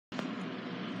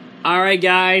Alright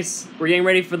guys, we're getting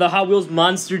ready for the Hot Wheels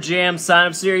Monster Jam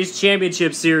Sign-Up Series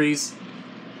Championship Series.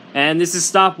 And this is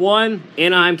Stop 1,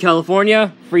 Anaheim,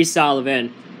 California, Freestyle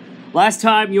event. Last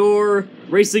time your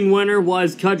racing winner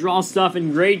was Cut Draw Stuff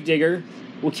and Grave Digger.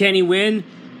 Will Kenny win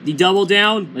the double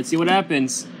down? Let's see what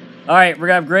happens. Alright, we're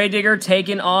gonna have Grave Digger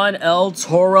taking on El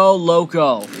Toro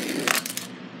Loco.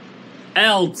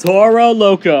 El Toro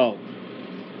Loco.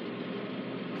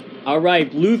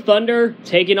 Alright, Blue Thunder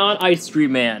taking on Ice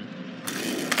Cream Man.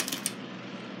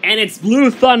 And it's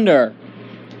Blue Thunder.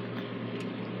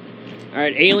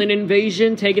 Alright, Alien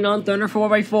Invasion taking on Thunder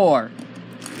 4x4.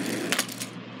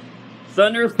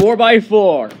 Thunder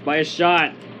 4x4 by a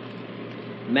shot.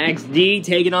 Max D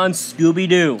taking on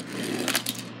Scooby-Doo.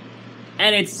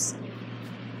 And it's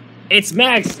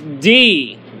Max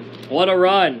D. What a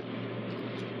run.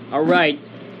 Alright,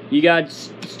 you got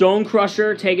Stone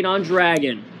Crusher taking on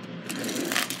Dragon.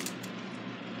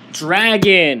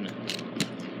 Dragon.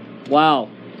 Wow.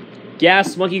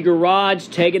 Gas Monkey Garage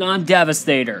taking on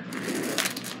Devastator.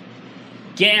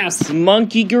 Gas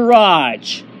Monkey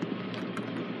Garage.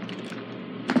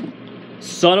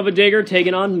 Son of a Digger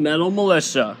taking on Metal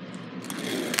Militia.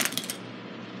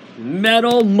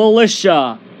 Metal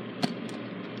Militia.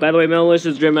 By the way, Metal Militia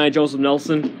is driven by Joseph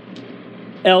Nelson.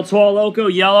 El Toro Loco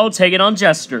Yellow taking on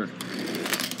Jester.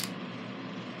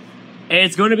 And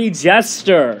it's going to be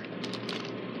Jester.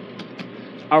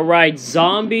 Alright,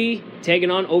 Zombie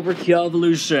taking on Overkill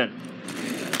Evolution.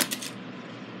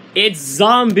 It's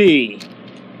Zombie.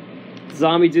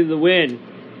 Zombie did the win.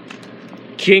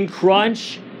 King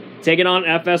Crunch taking on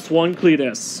FS1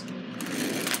 Cletus.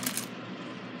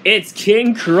 It's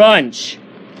King Crunch.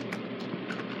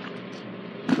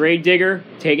 Grave Digger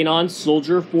taking on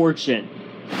Soldier Fortune.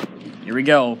 Here we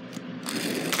go.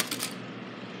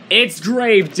 It's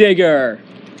Grave Digger.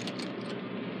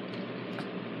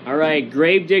 Alright,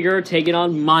 Grave Digger taking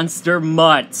on Monster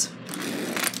Mutt.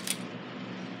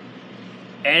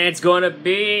 And it's going to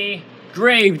be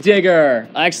Grave Digger.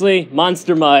 Actually,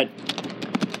 Monster Mutt.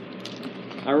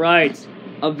 Alright,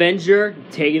 Avenger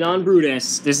taking on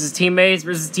Brutus. This is teammates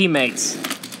versus teammates.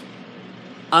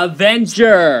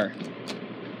 Avenger.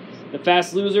 The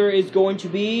fast loser is going to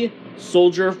be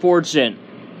Soldier Fortune.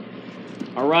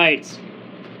 Alright.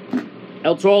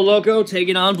 El Toro Loco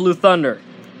taking on Blue Thunder.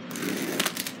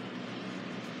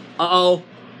 Uh-oh.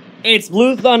 It's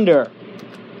Blue Thunder.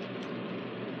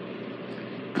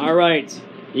 Alright.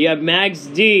 You have Max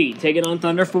D taking on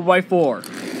Thunder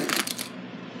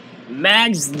 4x4.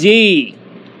 Max D.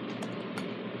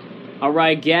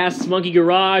 Alright, Gas Monkey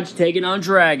Garage taking on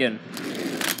Dragon.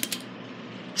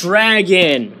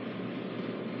 Dragon.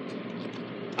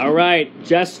 Alright,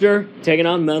 Jester taking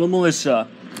on Metal Militia.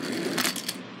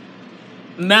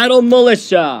 Metal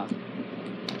Militia.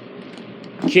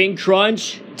 King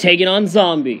Crunch taking on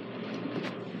Zombie.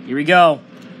 Here we go.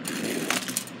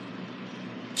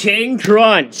 King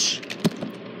Crunch.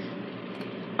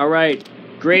 Alright.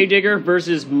 Grave Digger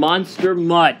versus Monster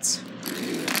Mutt.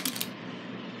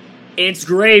 It's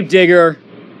Grave Digger.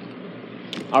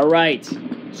 Alright.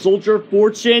 Soldier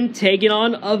Fortune taking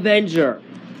on Avenger.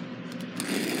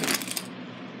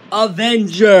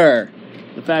 Avenger.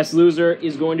 The fast loser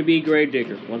is going to be Grave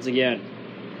Digger once again.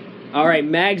 Alright,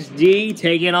 Max D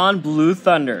taking on Blue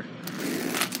Thunder.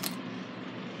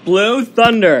 Blue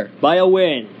Thunder by a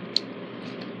win.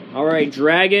 Alright,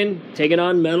 Dragon taking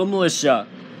on Metal Militia.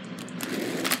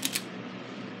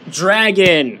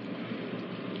 Dragon.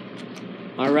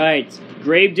 Alright,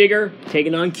 Grave Digger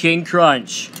taking on King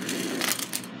Crunch.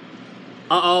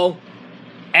 Uh-oh.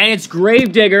 And it's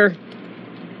Grave Digger.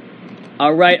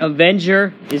 Alright,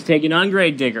 Avenger is taking on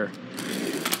Grave Digger.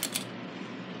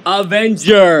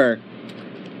 Avenger.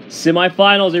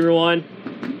 Semifinals, everyone.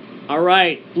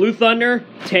 Alright, Blue Thunder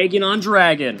taking on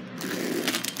Dragon.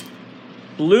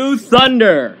 Blue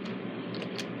Thunder.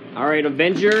 Alright,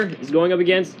 Avenger is going up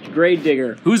against Grave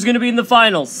Digger. Who's going to be in the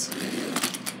finals?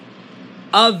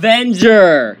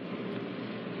 Avenger.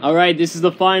 Alright, this is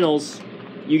the finals.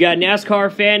 You got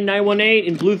NASCAR Fan 918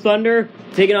 in Blue Thunder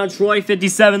taking on Troy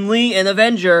 57 Lee and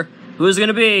Avenger. Who's going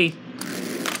to be?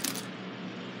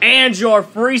 And your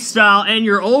freestyle and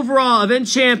your overall event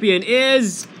champion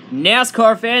is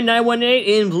NASCAR Fan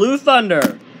 918 in Blue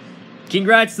Thunder.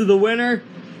 Congrats to the winner.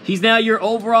 He's now your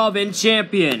overall event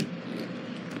champion.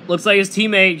 Looks like his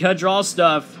teammate, Cut Draw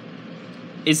Stuff,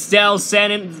 is still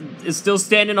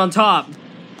standing on top.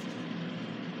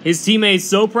 His teammate's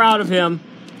so proud of him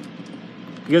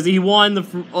because he won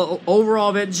the overall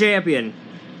event champion.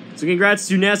 So congrats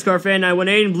to NASCAR Fan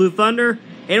 918 in Blue Thunder.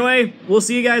 Anyway, we'll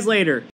see you guys later.